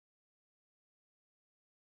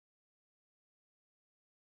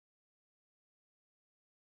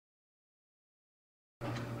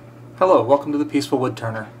Hello, welcome to the Peaceful Wood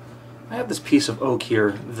Turner. I have this piece of oak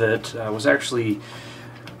here that was actually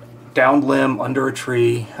downed limb under a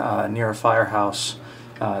tree near a firehouse.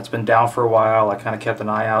 It's been down for a while. I kind of kept an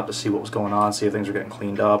eye out to see what was going on, see if things were getting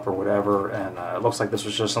cleaned up or whatever, and it looks like this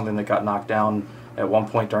was just something that got knocked down at one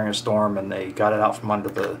point during a storm, and they got it out from under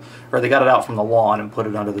the, or they got it out from the lawn and put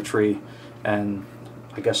it under the tree, and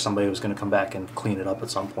I guess somebody was going to come back and clean it up at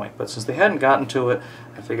some point. But since they hadn't gotten to it,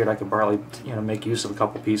 I figured I could probably, make use of a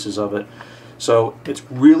couple pieces of it. So it's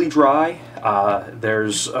really dry.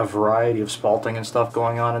 There's a variety of spalting and stuff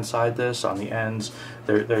going on inside this. On the ends,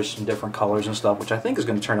 there's some different colors and stuff, which I think is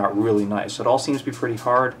going to turn out really nice. It all seems to be pretty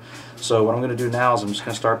hard. So what I'm going to do now is I'm just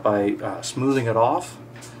going to start by smoothing it off,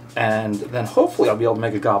 and then hopefully I'll be able to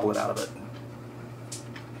make a goblet out of it.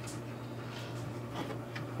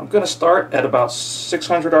 I'm going to start at about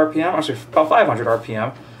 600 RPM, actually about 500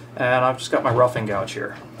 RPM, and I've just got my roughing gouge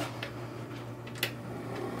here.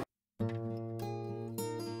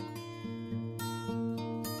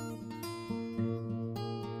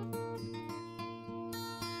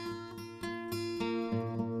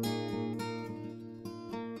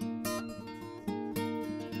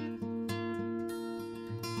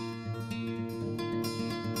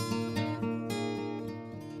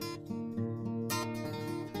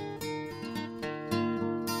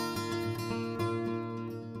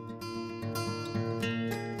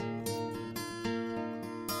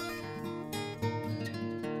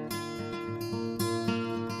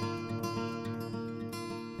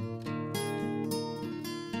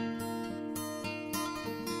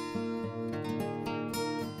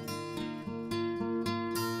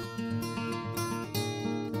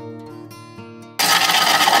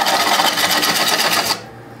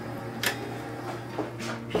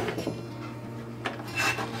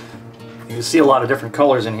 You can see a lot of different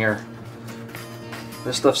colors in here.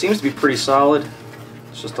 This stuff seems to be pretty solid.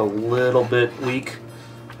 It's just a little bit weak.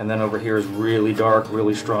 And then over here is really dark,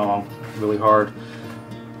 really strong, really hard.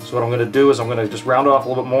 So what I'm going to do is I'm going to just round it off a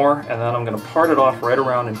little bit more, and then I'm going to part it off right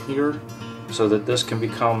around in here so that this can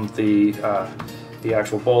become the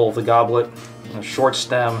actual bowl of the goblet, and a short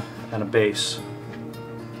stem and a base.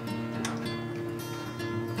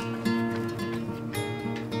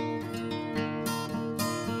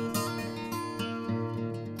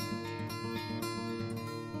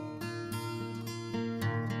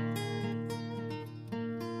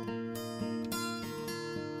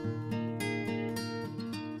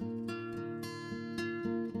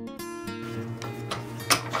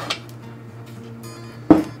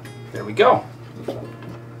 There we go.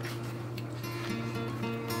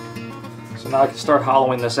 So now I can start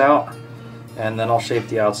hollowing this out, and then I'll shape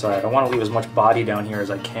the outside. I want to leave as much body down here as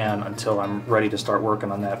I can until I'm ready to start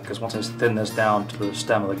working on that, because once I thin this down to the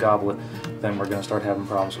stem of the goblet, then we're going to start having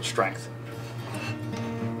problems with strength.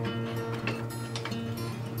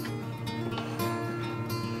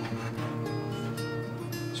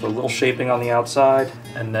 So a little shaping on the outside,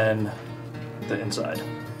 and then the inside.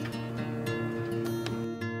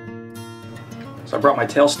 So I brought my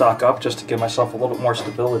tailstock up just to give myself a little bit more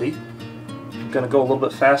stability. I'm going to go a little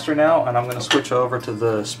bit faster now, and I'm going to switch over to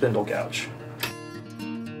the spindle gouge.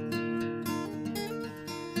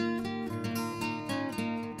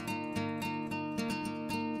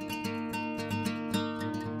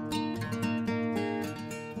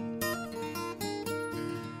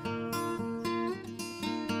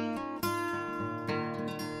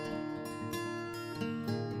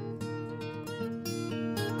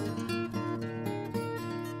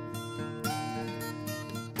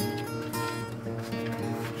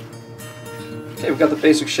 Okay, we've got the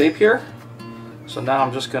basic shape here. So now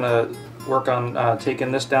I'm just going to work on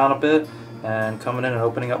taking this down a bit and coming in and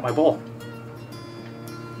opening up my bowl.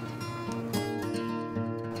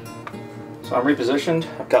 So I'm repositioned.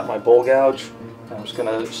 I've got my bowl gouge. I'm just going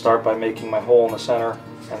to start by making my hole in the center,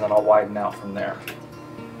 and then I'll widen out from there.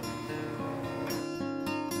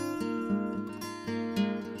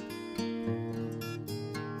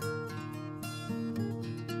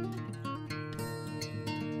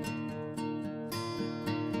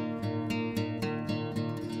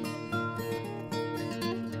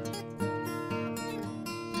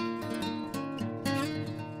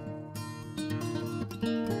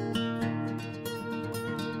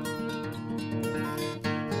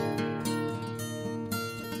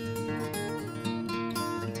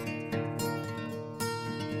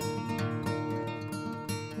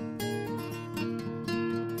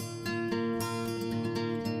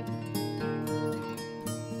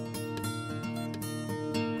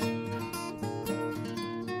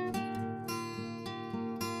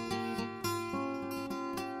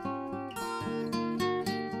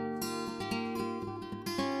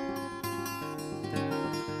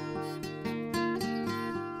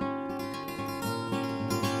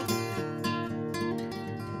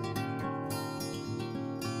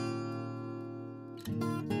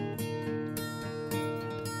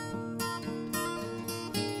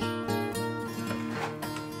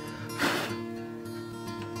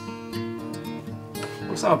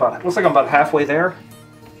 Looks like I'm about halfway there.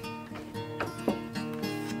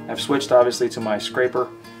 I've switched obviously to my scraper.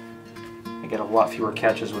 I get a lot fewer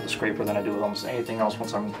catches with the scraper than I do with almost anything else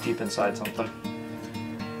once I'm deep inside something.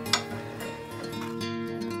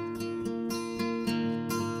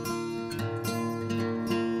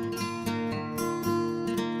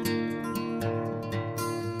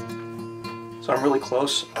 So I'm really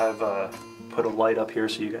close. I've put a light up here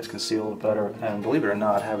so you guys can see a little better, and believe it or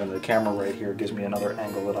not, having the camera right here gives me another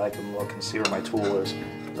angle that I can look and see where my tool is.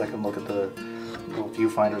 I can look at the little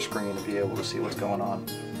viewfinder screen to be able to see what's going on.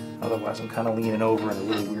 Otherwise I'm kind of leaning over in a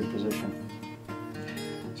really weird position.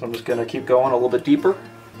 So I'm just going to keep going a little bit deeper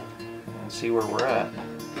and see where we're at.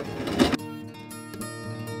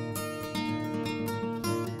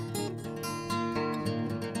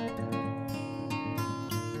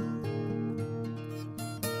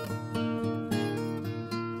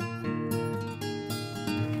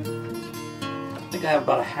 I think I have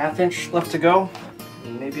about a ½ inch left to go,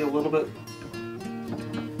 maybe a little bit,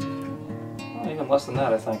 well, even less than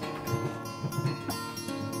that I think.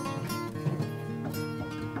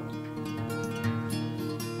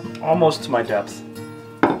 Almost to my depth.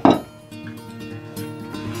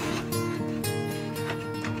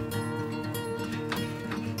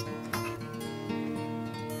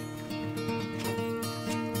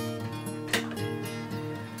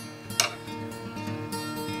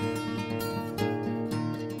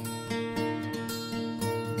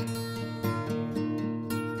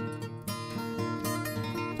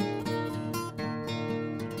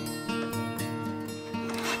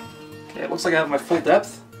 Okay, it looks like I have my full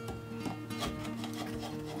depth.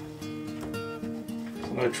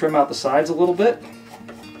 I'm going to trim out the sides a little bit.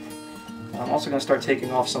 I'm also going to start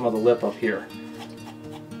taking off some of the lip up here.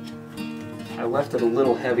 I left it a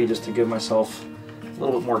little heavy just to give myself a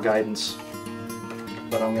little bit more guidance,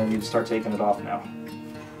 but I'm going to need to start taking it off now.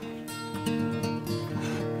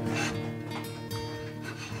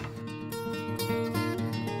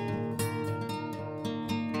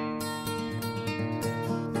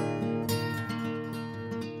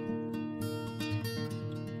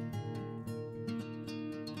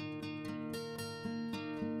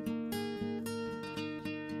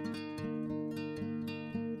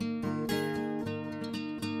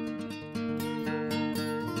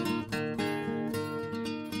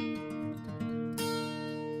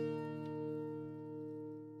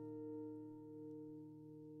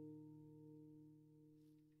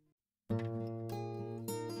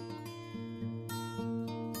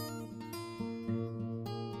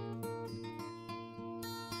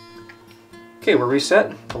 Okay, we're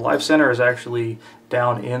reset. The live center is actually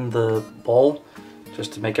down in the bowl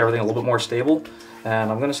just to make everything a little bit more stable.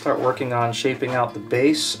 And I'm going to start working on shaping out the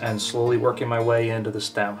base and slowly working my way into the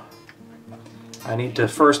stem. I need to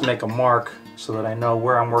first make a mark so that I know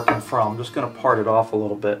where I'm working from. I'm just going to part it off a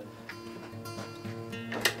little bit.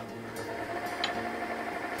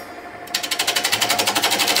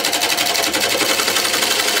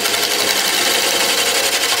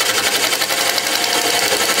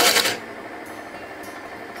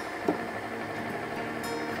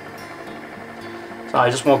 So I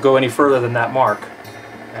just won't go any further than that mark,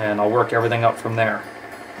 and I'll work everything up from there.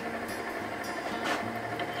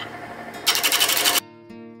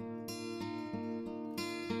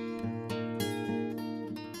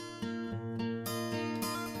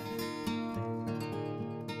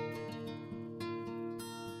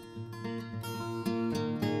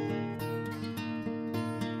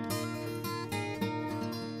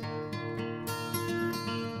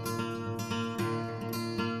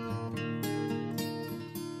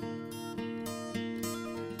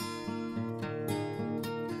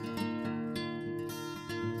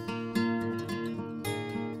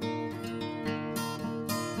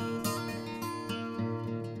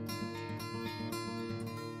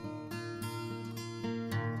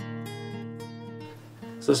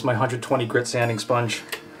 So this is my 120 grit sanding sponge.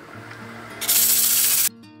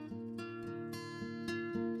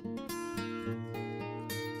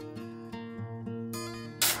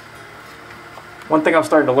 One thing I'm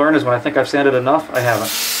starting to learn is when I think I've sanded enough, I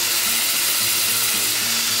haven't.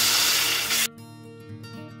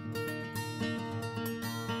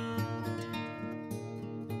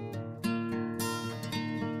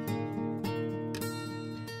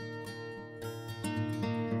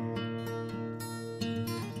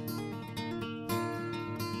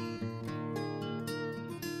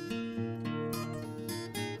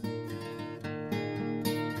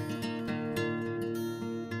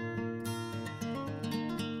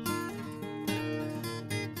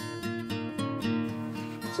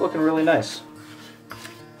 It's looking really nice.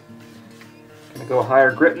 Gonna go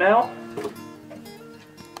higher grit now.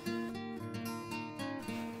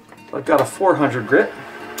 I've got a 400 grit.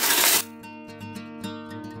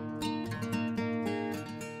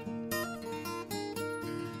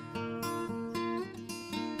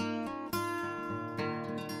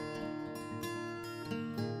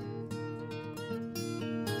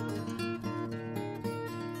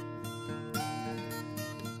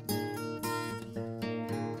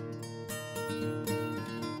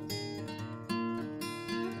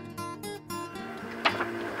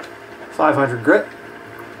 .500 grit.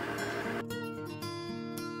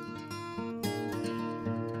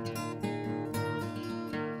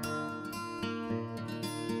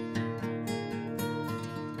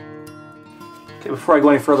 Okay, before I go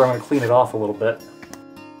any further, I'm going to clean it off a little bit.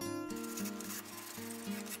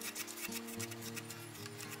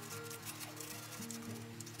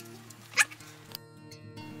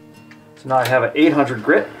 So now I have an 800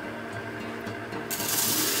 grit.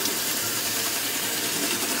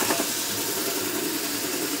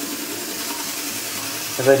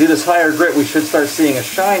 As I do this higher grit, we should start seeing a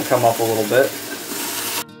shine come up a little bit.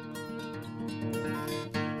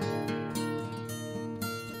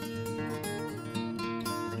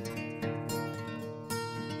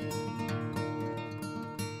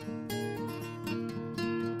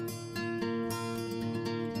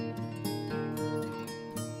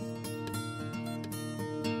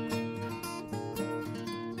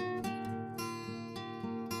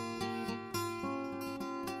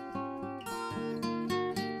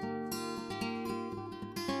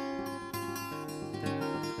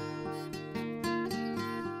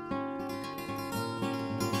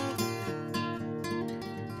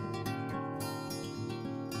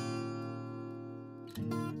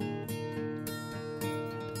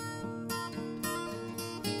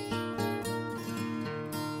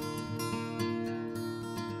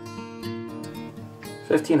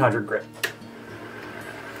 .1500 grit.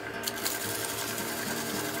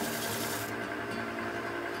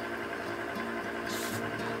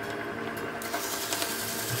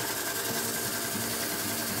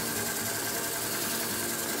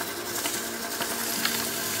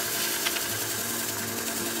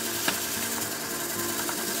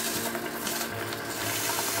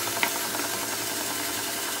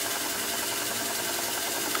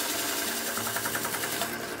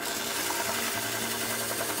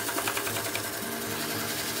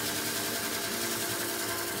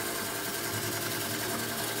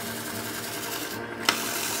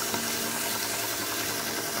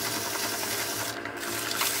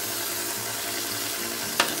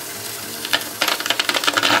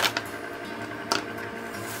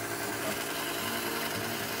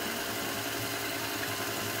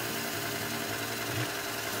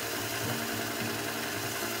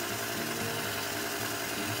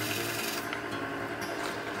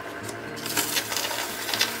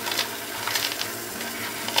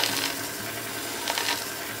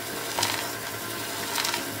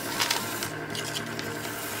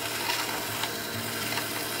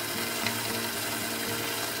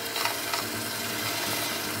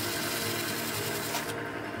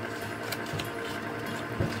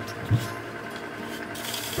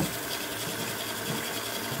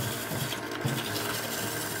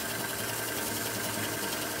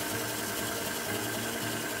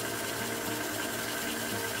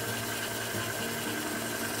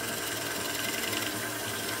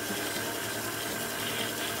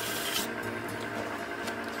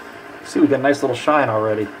 See, we got a nice little shine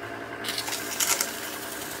already.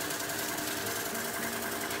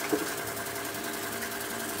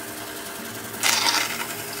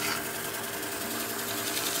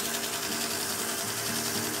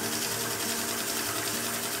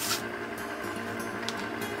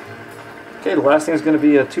 Okay, the last thing is going to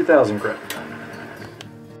be a 2000 grit.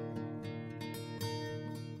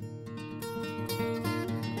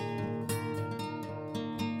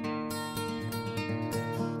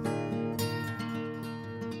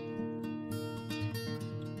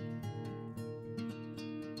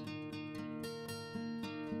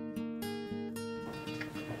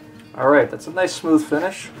 Alright, that's a nice smooth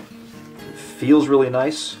finish. It feels really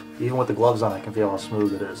nice. Even with the gloves on, I can feel how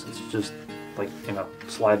smooth it is. It's just like, you know,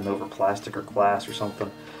 sliding over plastic or glass or something.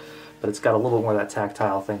 But it's got a little bit more of that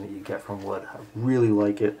tactile thing that you get from wood. I really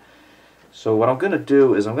like it. So what I'm going to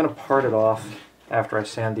do is I'm going to part it off after I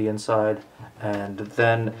sand the inside, and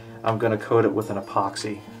then I'm going to coat it with an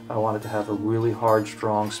epoxy. I want it to have a really hard,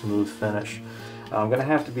 strong, smooth finish. I'm going to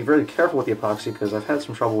have to be very careful with the epoxy because I've had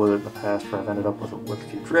some trouble with it in the past where I've ended up with a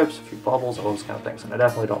few drips, a few bubbles, all those kind of things, and I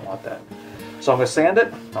definitely don't want that. So I'm going to sand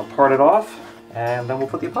it, I'll part it off, and then we'll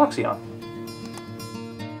put the epoxy on.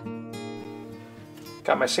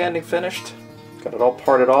 Got my sanding finished, got it all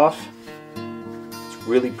parted off. It's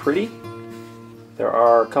really pretty. There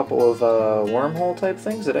are a couple of wormhole type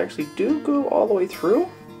things that actually do go all the way through,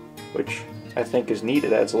 which I think is neat.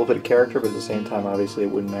 It adds a little bit of character, but at the same time, obviously,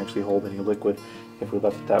 it wouldn't actually hold any liquid if we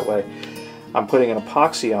left it that way. I'm putting an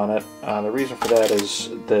epoxy on it. The reason for that is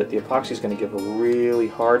that the epoxy is going to give a really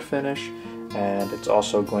hard finish, and it's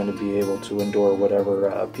also going to be able to endure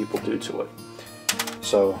whatever people do to it.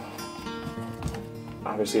 So,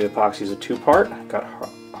 obviously, the epoxy is a two-part. I've got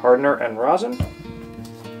hardener and rosin.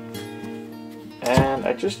 And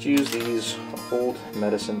I just use these old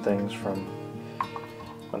medicine things from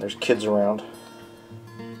when there's kids around.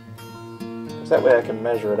 Because that way I can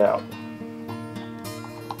measure it out.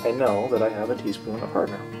 I know that I have a teaspoon of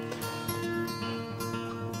hardener.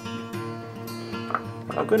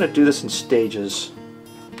 I'm going to do this in stages,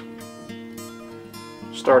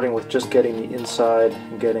 starting with just getting the inside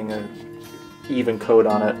and getting an even coat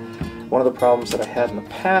on it. One of the problems that I had in the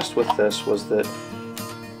past with this was that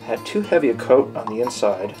I had too heavy a coat on the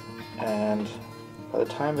inside, and by the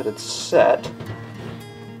time it had set,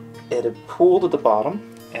 it had pooled at the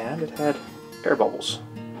bottom and it had air bubbles.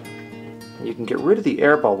 You can get rid of the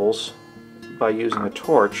air bubbles by using a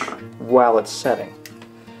torch while it's setting,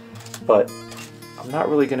 but I'm not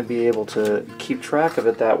really going to be able to keep track of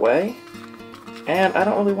it that way, and I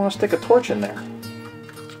don't really want to stick a torch in there.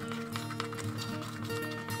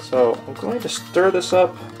 So I'm going to stir this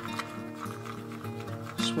up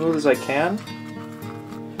as smooth as I can.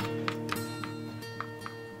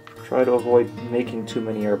 Try to avoid making too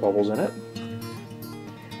many air bubbles in it.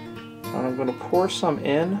 And I'm going to pour some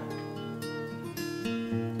in.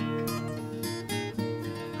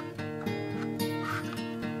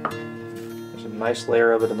 There's a nice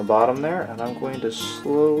layer of it in the bottom there, and I'm going to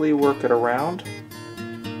slowly work it around.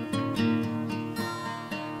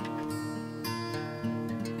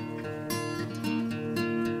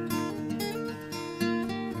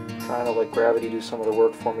 Trying to let gravity do some of the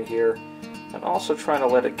work for me here, and also trying to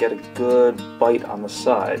let it get a good bite on the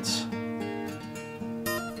sides.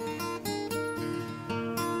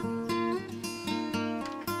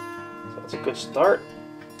 So that's a good start.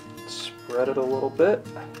 Spread it a little bit.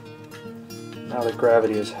 Now that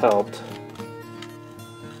gravity has helped,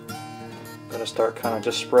 I'm going to start kind of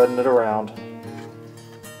just spreading it around.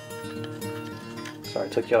 Sorry, I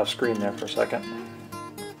took you off screen there for a second.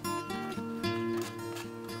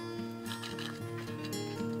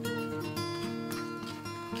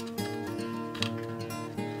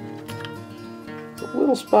 A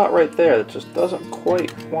little spot right there that just doesn't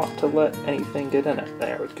quite want to let anything get in it.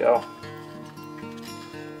 There we go.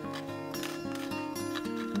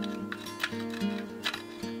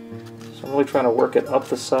 So I'm really trying to work it up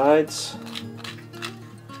the sides.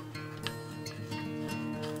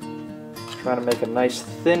 Trying to make a nice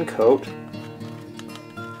thin coat.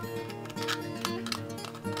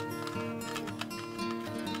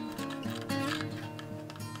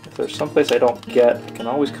 If there's someplace I don't get, I can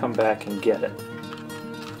always come back and get it.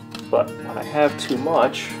 But when I have too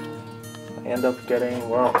much, I end up getting,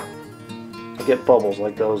 well, I get bubbles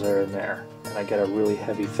like those are in there, and I get a really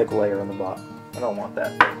heavy, thick layer on the bottom. I don't want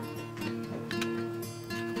that.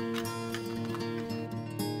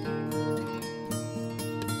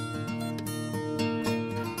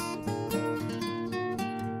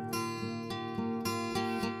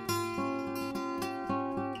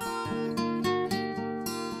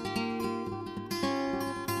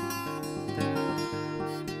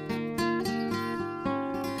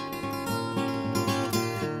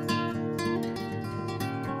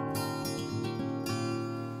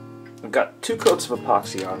 I've got 2 coats of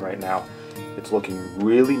epoxy on right now. It's looking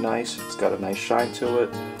really nice. It's got a nice shine to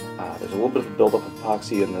it. There's a little bit of buildup of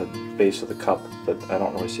epoxy in the base of the cup, but I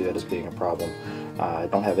don't really see that as being a problem. I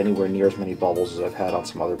don't have anywhere near as many bubbles as I've had on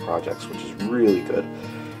some other projects, which is really good.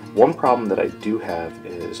 One problem that I do have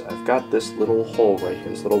is I've got this little hole right here,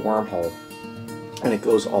 this little wormhole, and it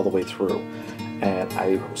goes all the way through. And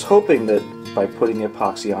I was hoping that by putting the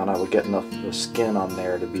epoxy on, I would get enough of the skin on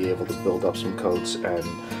there to be able to build up some coats and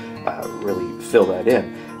really fill that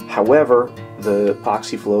in. However, the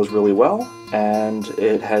epoxy flows really well, and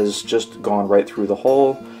it has just gone right through the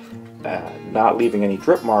hole, not leaving any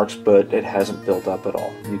drip marks, but it hasn't built up at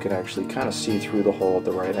all. You can actually kind of see through the hole at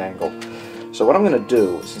the right angle. So what I'm going to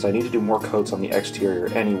do, since I need to do more coats on the exterior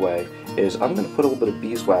anyway, is I'm going to put a little bit of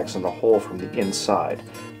beeswax in the hole from the inside,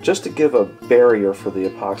 just to give a barrier for the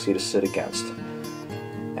epoxy to sit against.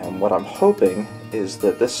 And what I'm hoping is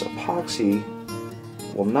that this epoxy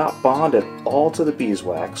will not bond at all to the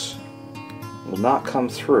beeswax, will not come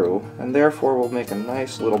through, and therefore will make a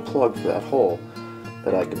nice little plug for that hole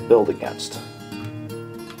that I can build against.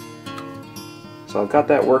 So I've got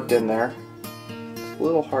that worked in there. It's a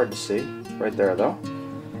little hard to see right there though.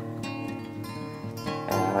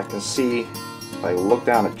 And I can see, if I look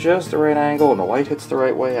down at just the right angle and the light hits the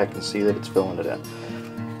right way, I can see that it's filling it in.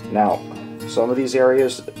 Now, some of these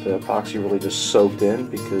areas, the epoxy really just soaked in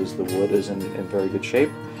because the wood is in very good shape.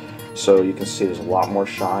 So you can see there's a lot more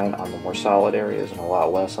shine on the more solid areas and a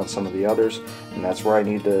lot less on some of the others. And that's where I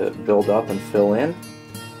need to build up and fill in.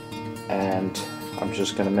 And I'm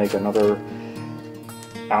just going to make another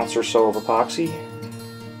ounce or so of epoxy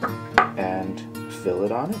and fill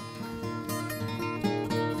it on it.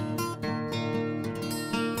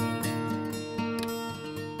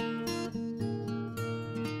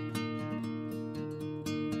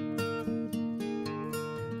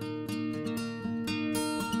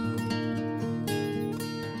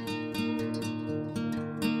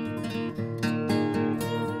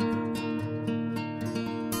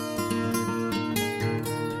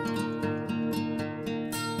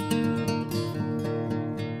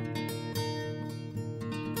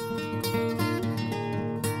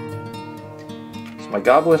 My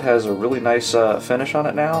goblet has a really nice finish on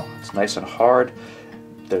it now. It's nice and hard.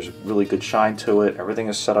 There's really good shine to it. Everything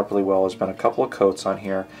is set up really well. There's been a couple of coats on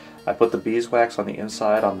here. I put the beeswax on the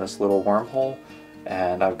inside on this little wormhole,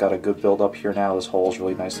 and I've got a good build up here now. This hole is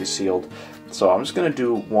really nicely sealed. So I'm just going to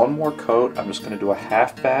do one more coat. I'm just going to do a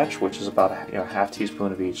half batch, which is about a half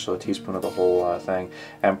teaspoon of each, so a teaspoon of the whole thing.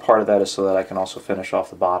 And part of that is so that I can also finish off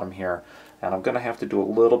the bottom here. And I'm going to have to do a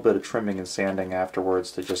little bit of trimming and sanding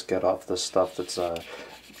afterwards to just get off the stuff that's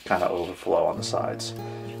kind of overflow on the sides.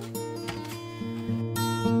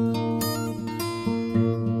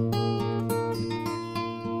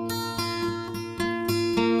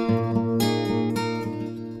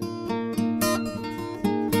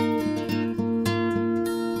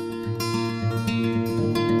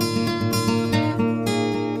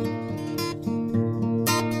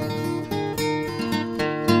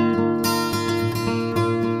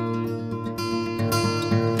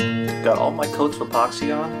 Got all my coats of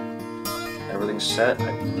epoxy on, everything's set.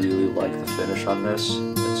 I really like the finish on this.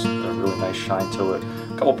 It's a really nice shine to it.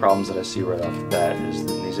 A couple problems that I see right off the bat is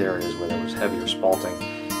that in these areas where there was heavier spalting,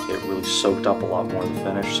 it really soaked up a lot more of the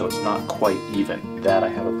finish, so it's not quite even. That I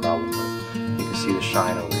have a problem with. You can see the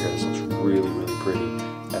shine over here. This looks really, really pretty,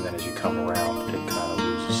 and then as you come around, it kind of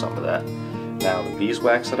loses some of that. Now the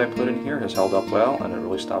beeswax that I put in here has held up well, and it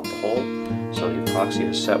really stopped the hole, so the epoxy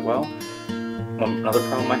is set well. Another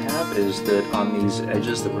problem I have is that on these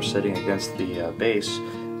edges that we're sitting against the base,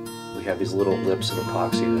 we have these little lips of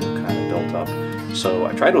epoxy that have kind of built up. So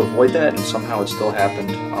I try to avoid that, and somehow it still happened.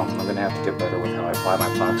 I'm going to have to get better with how I apply my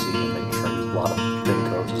epoxy and making sure I use a lot of thin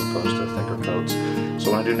coats as opposed to thicker coats. So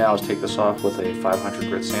what I do now is take this off with a 500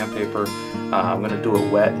 grit sandpaper. I'm going to do it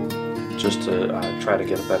wet just to try to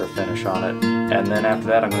get a better finish on it. And then after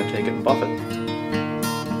that, I'm going to take it and buff it.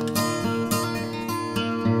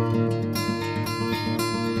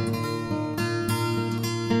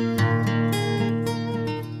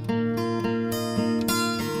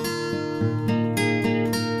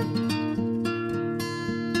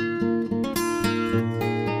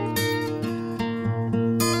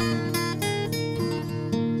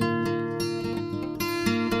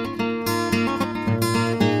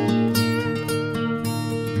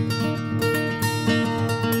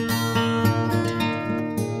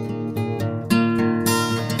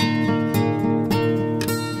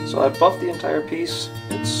 So I buffed the entire piece.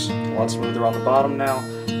 It's a lot smoother on the bottom now.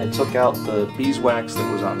 I took out the beeswax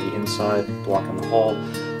that was on the inside, blocking the hole.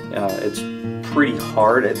 It's pretty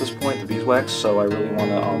hard at this point, the beeswax, so I really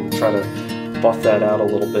want to try to buff that out a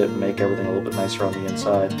little bit and make everything a little bit nicer on the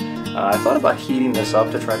inside. I thought about heating this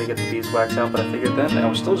up to try to get the beeswax out, but I figured then I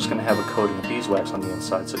was still just going to have a coating of beeswax on the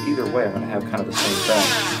inside, so either way I'm going to have kind of the same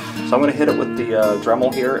thing. So I'm going to hit it with the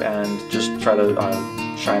Dremel here and just try to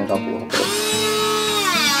shine it up a little bit.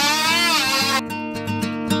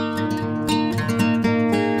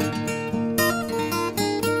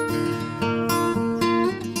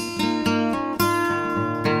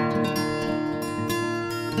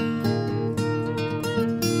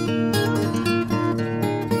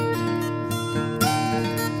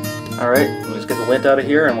 Alright, let's get the lint out of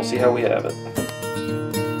here and we'll see how we have it.